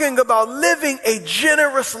talking about living a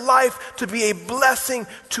generous life to be a blessing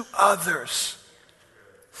to others.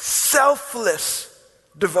 Selfless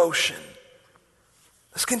devotion.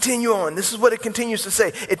 Let's continue on. This is what it continues to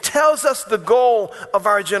say. It tells us the goal of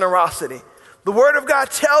our generosity. The Word of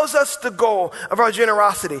God tells us the goal of our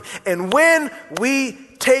generosity. And when we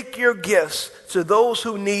take your gifts to those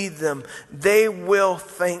who need them, they will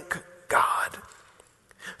thank God.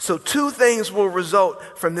 So 2 things will result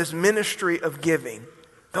from this ministry of giving.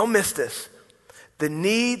 Don't miss this. The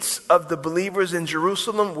needs of the believers in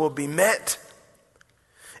Jerusalem will be met,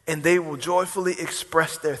 and they will joyfully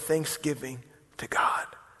express their thanksgiving to God.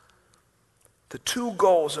 The 2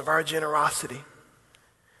 goals of our generosity.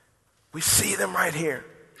 We see them right here.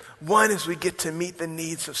 One is we get to meet the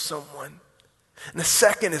needs of someone. And the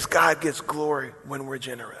second is God gets glory when we're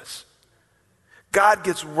generous. God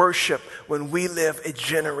gets worship when we live a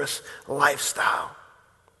generous lifestyle.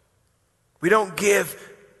 We don't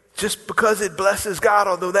give just because it blesses God,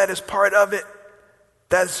 although that is part of it.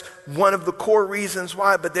 That's one of the core reasons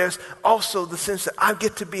why. But there's also the sense that I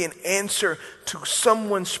get to be an answer to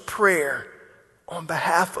someone's prayer on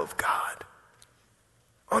behalf of God.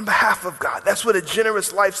 On behalf of God. That's what a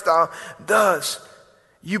generous lifestyle does.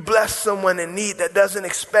 You bless someone in need that doesn't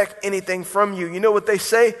expect anything from you. You know what they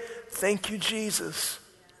say? Thank you, Jesus.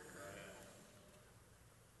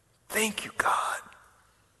 Thank you, God.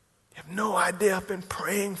 You have no idea I've been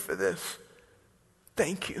praying for this.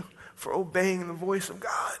 Thank you for obeying the voice of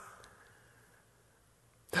God.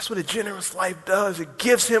 That's what a generous life does. It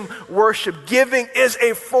gives him worship. Giving is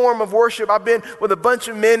a form of worship. I've been with a bunch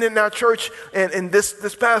of men in our church and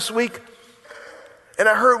this past week, and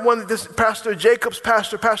I heard Pastor Jacob's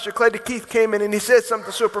pastor, Pastor Clay Keith, came in and he said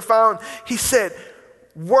something so profound. He said,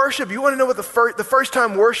 worship, you want to know what the first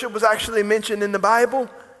time worship was actually mentioned in the Bible?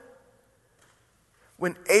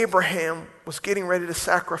 When Abraham was getting ready to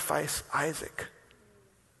sacrifice Isaac.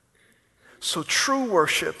 So true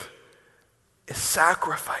worship is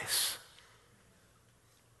sacrifice.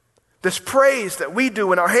 This praise that we do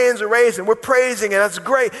when our hands are raised and we're praising, and that's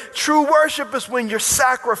great. True worship is when you're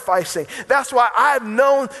sacrificing. That's why I've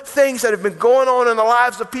known things that have been going on in the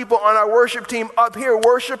lives of people on our worship team up here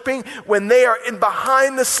worshiping, when they are in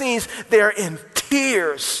behind the scenes, they're in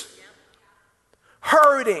tears,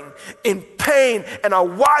 hurting, in pain, and I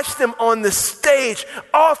watch them on the stage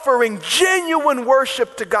offering genuine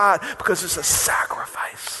worship to God because it's a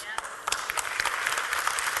sacrifice.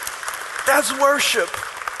 That's worship.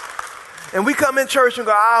 And we come in church and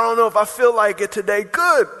go, I don't know if I feel like it today.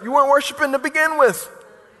 Good. You weren't worshiping to begin with.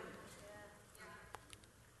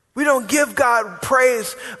 We don't give God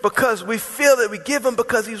praise because we feel it. We give him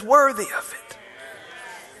because he's worthy of it.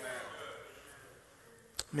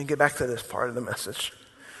 Let me get back to this part of the message.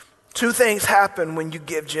 Two things happen when you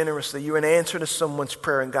give generously. You're an answer to someone's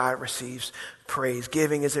prayer and God receives praise.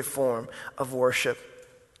 Giving is a form of worship.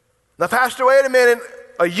 Now, Pastor, wait a minute.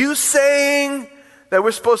 Are you saying that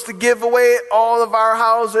we're supposed to give away all of our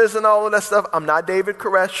houses and all of that stuff? I'm not David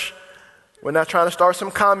Koresh. We're not trying to start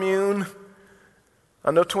some commune.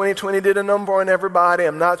 I know 2020 did a number on everybody.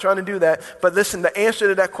 I'm not trying to do that. But listen, the answer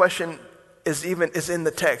to that question is in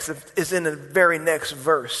the text. It's in the very next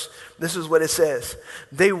verse. This is what it says.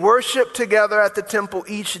 They worshiped together at the temple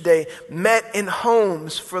each day, met in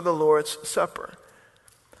homes for the Lord's Supper.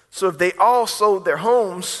 So if they all sold their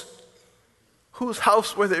homes, whose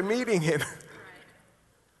house were they meeting in?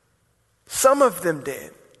 Some of them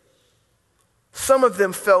did. Some of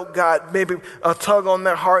them felt God, maybe a tug on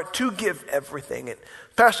their heart to give everything. And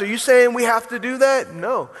Pastor, are you saying we have to do that?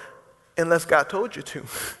 No, unless God told you to.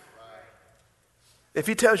 If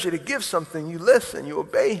he tells you to give something, you listen, you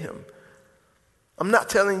obey him. I'm not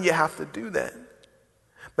telling you have to do that.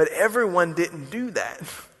 But everyone didn't do that.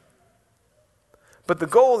 But the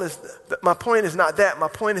goal is, my point is not that. My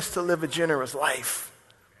point is to live a generous life.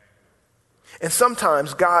 And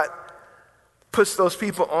sometimes God puts those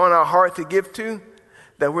people on our heart to give to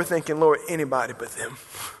that we're thinking, Lord, anybody but them.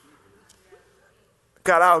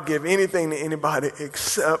 God, I'll give anything to anybody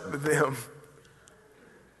except them.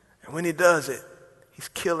 And when he does it, he's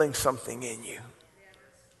killing something in you.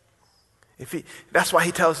 That's why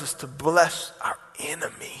he tells us to bless our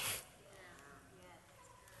enemy.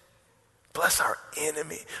 Bless our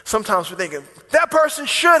enemy. Sometimes we're thinking, that person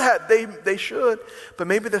should have. They should. But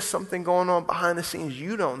maybe there's something going on behind the scenes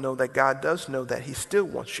you don't know that God does know, that he still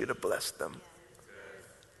wants you to bless them.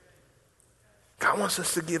 God wants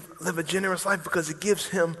us to live a generous life because it gives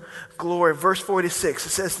him glory. Verse 46, it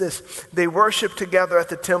says this. They worshiped together at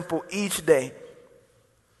the temple each day,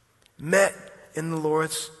 met in the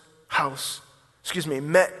Lord's house.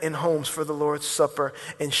 Met in homes for the Lord's Supper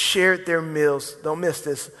and shared their meals, don't miss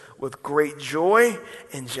this, with great joy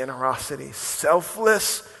and generosity,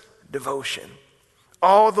 selfless devotion.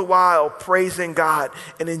 All the while praising God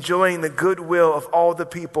and enjoying the goodwill of all the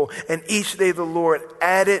people. And each day the Lord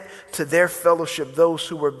added to their fellowship those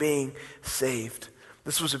who were being saved.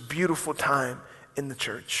 This was a beautiful time in the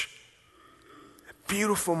church.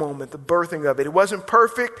 Beautiful moment, the birthing of it. It wasn't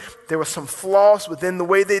perfect. There were some flaws within the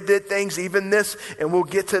way they did things, even this, and we'll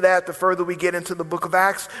get to that the further we get into the book of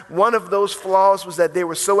Acts. One of those flaws was that they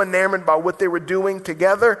were so enamored by what they were doing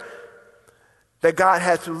together that God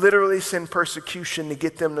had to literally send persecution to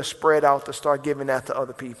get them to spread out, to start giving that to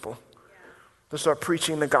other people, to start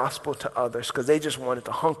preaching the gospel to others, because they just wanted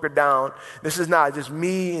to hunker down. This is not just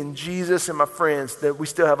me and Jesus and my friends, that we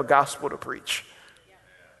still have a gospel to preach.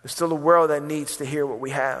 There's still a world that needs to hear what we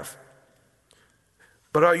have.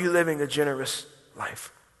 But are you living a generous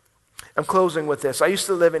life? I'm closing with this. I used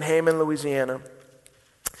to live in Hammond, Louisiana.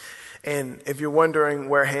 And if you're wondering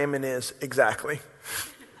where Hammond is, exactly.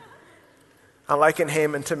 I liken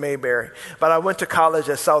Hammond to Mayberry. But I went to college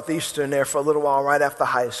at Southeastern there for a little while right after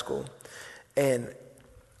high school. And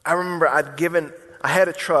I remember I had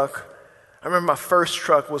a truck. I remember my first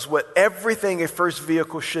truck was what everything a first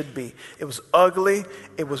vehicle should be. It was ugly.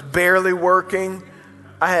 It was barely working.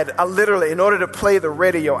 I literally, in order to play the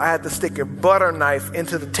radio, I had to stick a butter knife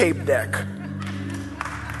into the tape deck.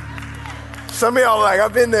 Some of y'all are like,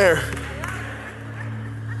 I've been there.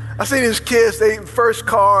 I see these kids, they first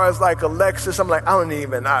car is like a Lexus. I'm like,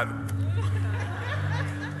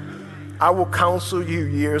 I will counsel you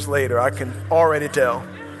years later. I can already tell.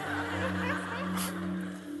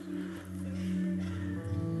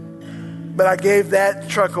 But I gave that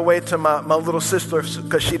truck away to my little sister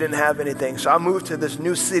because she didn't have anything. So I moved to this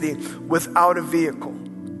new city without a vehicle.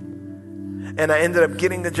 And I ended up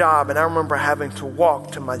getting a job, and I remember having to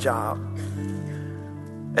walk to my job.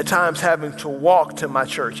 At times having to walk to my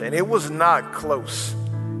church, and it was not close.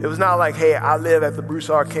 It was not like, hey, I live at the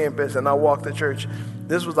Broussard campus and I walk to church.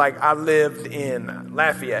 This was like I lived in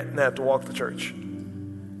Lafayette and I had to walk to church.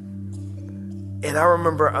 And I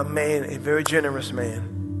remember a man, a very generous man,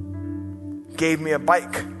 gave me a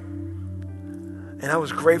bike. And I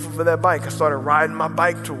was grateful for that bike. I started riding my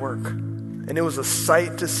bike to work. And it was a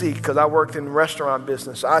sight to see because I worked in the restaurant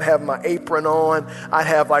business. I'd have my apron on. I'd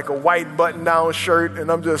have like a white button-down shirt.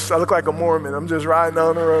 And I look like a Mormon. I'm just riding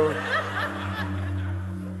down the road.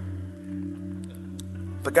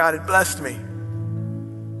 But God had blessed me.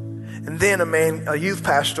 And then a youth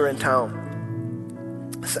pastor in town,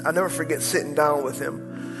 I'll never forget sitting down with him.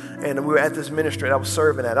 And we were at this ministry that I was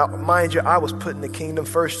serving at. Mind you, I was putting the kingdom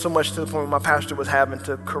first so much to the point where my pastor was having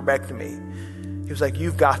to correct me. He was like,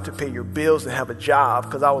 you've got to pay your bills and have a job,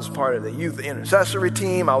 because I was part of the youth intercessory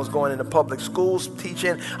team. I was going into public schools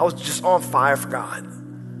teaching. I was just on fire for God.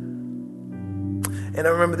 And I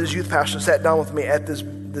remember this youth pastor sat down with me at this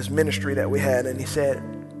ministry that we had, and he said,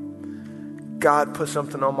 God put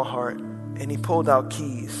something on my heart. And he pulled out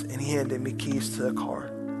keys, and he handed me keys to the car.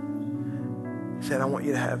 He said, I want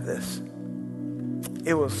you to have this.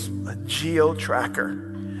 It was a Geo Tracker.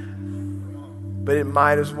 But it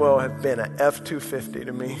might as well have been an F-250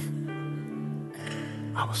 to me.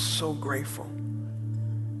 I was so grateful.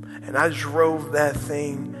 And I drove that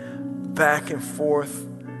thing back and forth.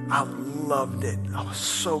 I loved it. I was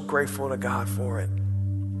so grateful to God for it.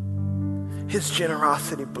 His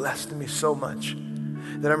generosity blessed me so much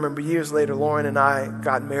that I remember years later, Lauren and I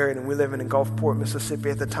got married, and we lived in Gulfport, Mississippi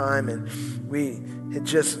at the time, and we had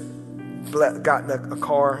just gotten a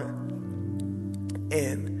car,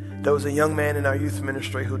 and there was a young man in our youth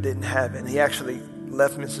ministry who didn't have it. And he actually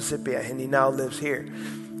left Mississippi, and he now lives here,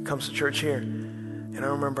 comes to church here. And I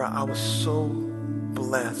remember I was so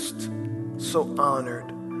blessed, so honored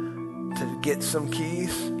to get some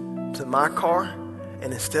keys to my car.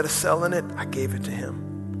 And instead of selling it, I gave it to him.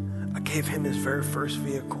 I gave him his very first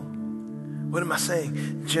vehicle. What am I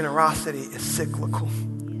saying? Generosity is cyclical.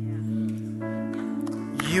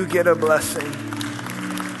 You get a blessing,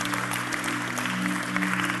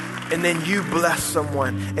 and then you bless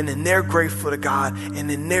someone, and then they're grateful to God, and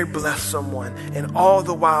then they bless someone. And all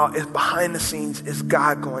the while, is behind the scenes is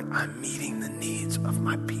God going, I'm meeting the needs of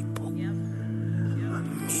my people.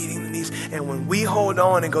 I'm meeting the needs. And when we hold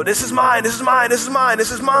on and go, this is mine, this is mine, this is mine,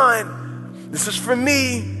 this is mine. This is for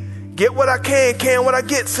me. Get what I can what I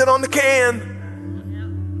get, sit on the can.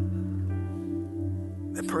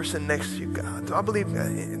 That person next to you, God. So I believe,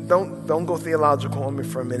 don't go theological on me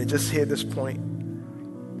for a minute. Just hear this point.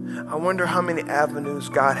 I wonder how many avenues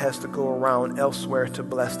God has to go around elsewhere to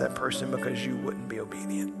bless that person because you wouldn't be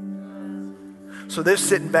obedient. So they're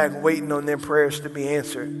sitting back waiting on their prayers to be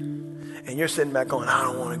answered. And you're sitting back going, I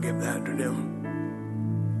don't want to give that to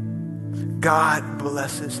them. God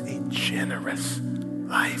blesses a generous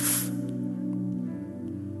life.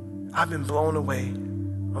 I've been blown away.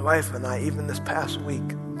 My wife and I, even this past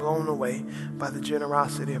week, blown away by the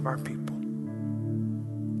generosity of our people.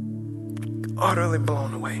 Utterly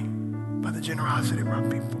blown away by the generosity of our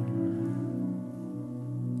people.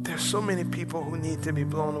 There's so many people who need to be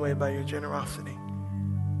blown away by your generosity.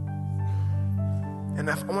 And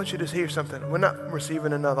I want you to hear something. We're not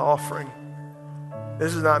receiving another offering.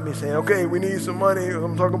 This is not me saying, okay, we need some money.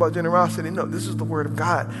 I'm talking about generosity. No, this is the word of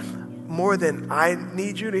God. More than I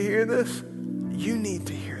need you to hear this, you need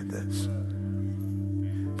to hear this.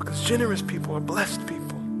 Because generous people are blessed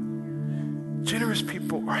people. Generous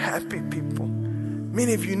people are happy people.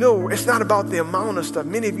 Many of you know it's not about the amount of stuff.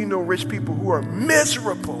 Many of you know rich people who are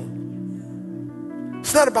miserable.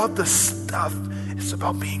 It's not about the stuff. It's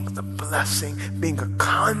about being the blessing, being a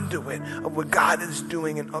conduit of what God is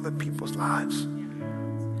doing in other people's lives.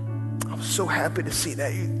 I was so happy to see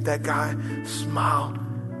that guy smile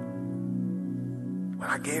when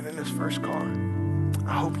I gave him his first car.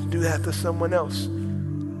 I hope to do that to someone else.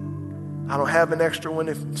 I don't have an extra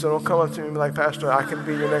one, so don't come up to me and be like, Pastor, I can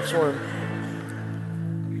be your next one.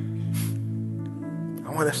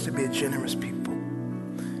 I want us to be a generous people,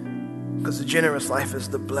 because the generous life is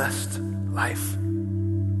the blessed life.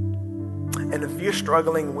 And if you're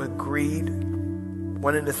struggling with greed,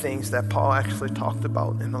 one of the things that Paul actually talked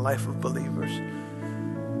about in the life of believers,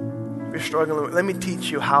 if you're struggling with, let me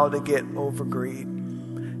teach you how to get over greed.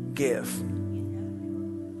 Give.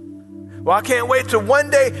 Well, I can't wait till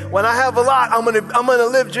one day when I have a lot, I'm gonna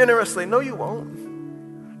live generously. No, you won't.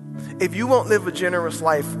 If you won't live a generous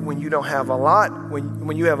life when you don't have a lot,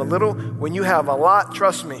 when you have a little, when you have a lot,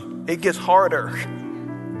 trust me, it gets harder.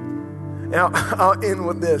 And I'll end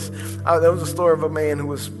with this. There was a story of a man who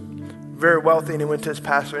was very wealthy, and he went to his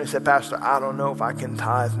pastor and he said, Pastor, I don't know if I can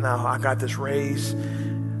tithe now. I got this raise.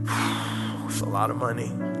 It's a lot of money.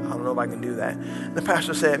 I don't know if I can do that. And the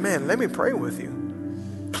pastor said, man, let me pray with you.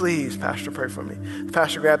 Please, Pastor, pray for me. The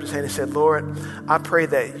pastor grabbed his hand and said, Lord, I pray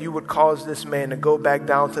that you would cause this man to go back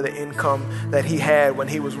down to the income that he had when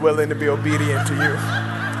he was willing to be obedient to you.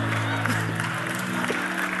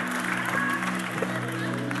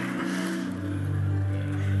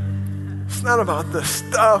 It's not about the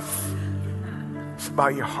stuff. It's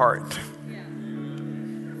about your heart.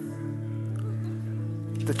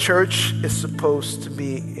 The church is supposed to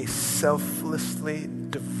be a selflessly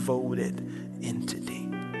devoted entity.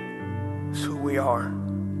 It's who we are.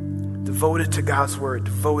 Devoted to God's word,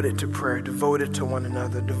 devoted to prayer, devoted to one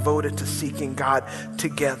another, devoted to seeking God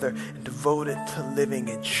together, and devoted to living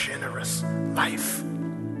a generous life.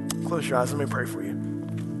 Close your eyes. Let me pray for you.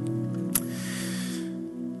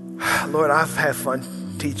 Lord, I've had fun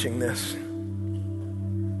teaching this.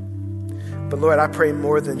 But Lord, I pray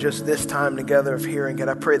more than just this time together of hearing it.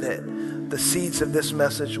 I pray that the seeds of this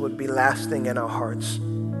message would be lasting in our hearts,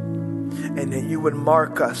 and that you would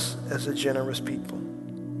mark us as a generous people.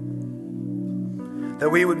 That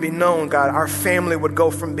we would be known, God, our family would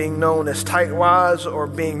go from being known as tightwads or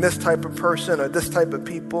being this type of person or this type of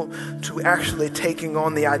people to actually taking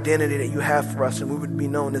on the identity that you have for us, and we would be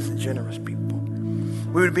known as a generous people.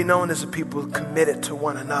 We would be known as a people committed to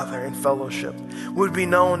one another in fellowship. We would be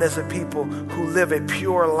known as a people who live a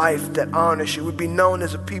pure life that honors you. We would be known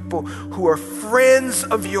as a people who are friends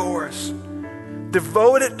of yours,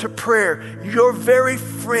 devoted to prayer, your very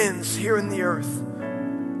friends here in the earth.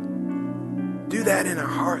 Do that in our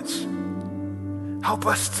hearts. Help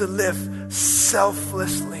us to live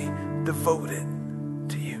selflessly devoted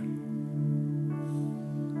to you.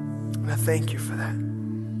 And I thank you for that.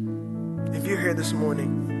 If you're here this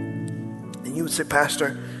morning and you would say,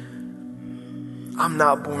 Pastor, I'm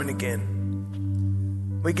not born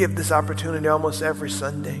again. We give this opportunity almost every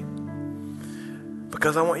Sunday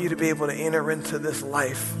because I want you to be able to enter into this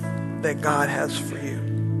life that God has for you.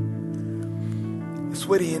 It's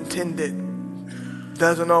what He intended.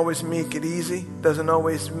 Doesn't always make it easy, doesn't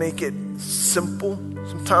always make it simple.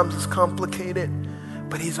 Sometimes it's complicated,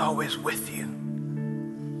 but He's always with you.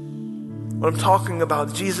 What I'm talking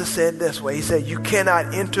about, Jesus said this way. He said, you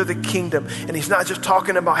cannot enter the kingdom. And He's not just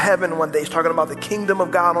talking about heaven one day. He's talking about the kingdom of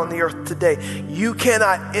God on the earth today. You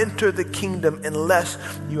cannot enter the kingdom unless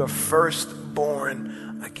you are first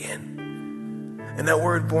born again. And that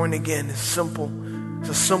word born again is simple. It's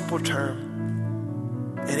a simple term.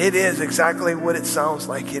 And it is exactly what it sounds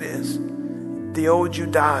like it is. The old you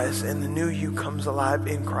dies and the new you comes alive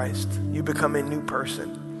in Christ. You become a new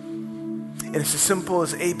person. And it's as simple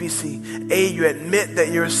as ABC. A, you admit that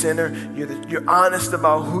you're a sinner. You're honest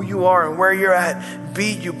about who you are and where you're at.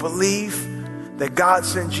 B, you believe that God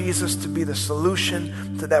sent Jesus to be the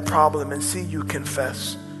solution to that problem. And C, you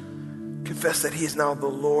confess. Confess that He is now the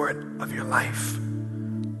Lord of your life.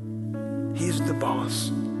 He's the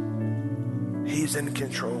boss. He's in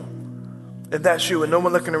control. If that's you and no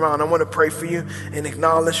one looking around, I want to pray for you and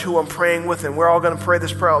acknowledge who I'm praying with. And we're all going to pray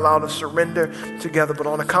this prayer out loud and surrender together. But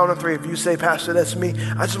on the count of three, if you say, Pastor, that's me,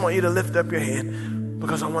 I just want you to lift up your hand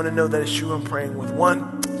because I want to know that it's you I'm praying with.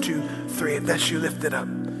 1, 2, 3. If that's you, lift it up.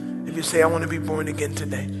 If you say, I want to be born again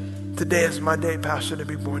today. Today is my day, Pastor, to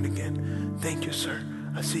be born again. Thank you, sir.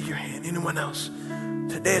 I see your hand. Anyone else?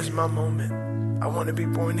 Today is my moment. I want to be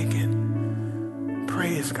born again.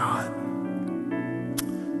 Praise God.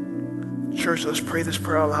 Church, let's pray this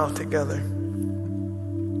prayer aloud together.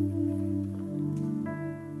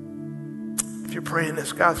 If you're praying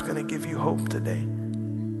this, God's going to give you hope today.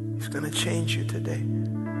 He's going to change you today.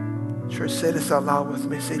 Church, say this out loud with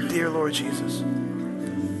me. Say, Dear Lord Jesus,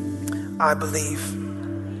 I believe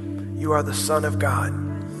you are the Son of God.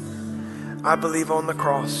 I believe on the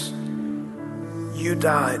cross you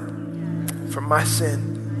died for my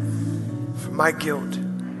sin, for my guilt,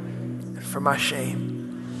 and for my shame.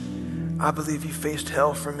 I believe you faced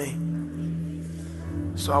hell for me,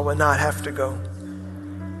 so I would not have to go.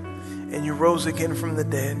 And you rose again from the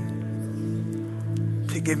dead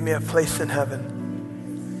to give me a place in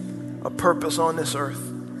heaven, a purpose on this earth,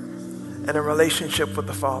 and a relationship with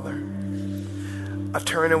the Father. I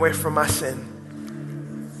turn away from my sin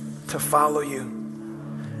to follow you.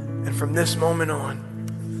 And from this moment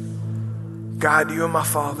on, God, you are my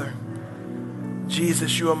Father.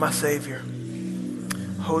 Jesus, you are my Savior.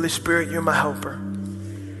 Holy Spirit, you're my helper.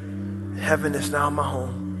 Heaven is now my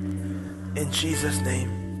home. In Jesus'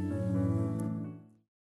 name.